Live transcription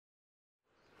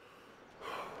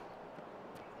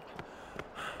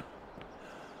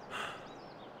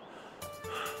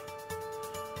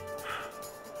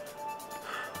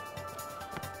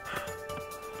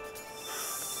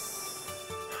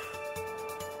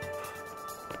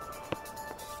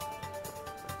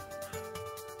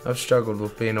I've struggled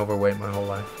with being overweight my whole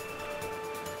life.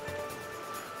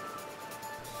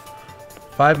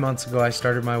 5 months ago, I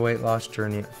started my weight loss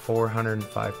journey at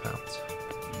 405 pounds.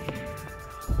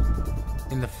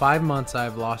 In the 5 months, I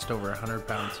have lost over 100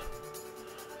 pounds.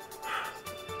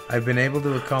 I've been able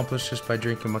to accomplish this by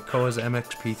drinking Maakoa's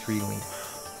MXP3 Lean.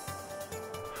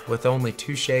 With only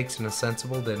 2 shakes and a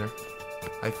sensible dinner,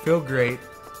 I feel great,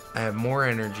 I have more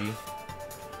energy,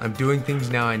 I'm doing things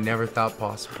now I never thought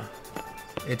possible.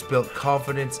 It's built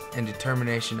confidence and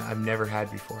determination I've never had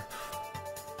before.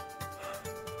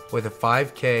 With a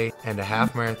 5K and a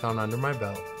half marathon under my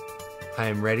belt, I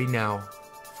am ready now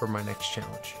for my next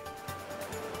challenge.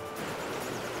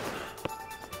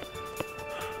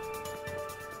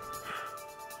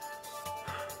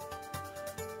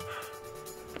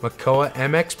 Maakoa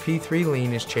MXP3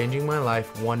 Lean is changing my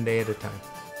life one day at a time.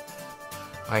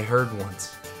 I heard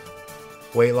once,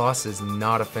 weight loss is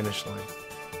not a finish line,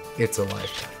 it's a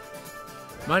lifetime.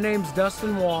 My name's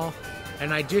Dustin Wall,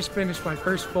 and I just finished my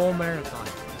first full marathon.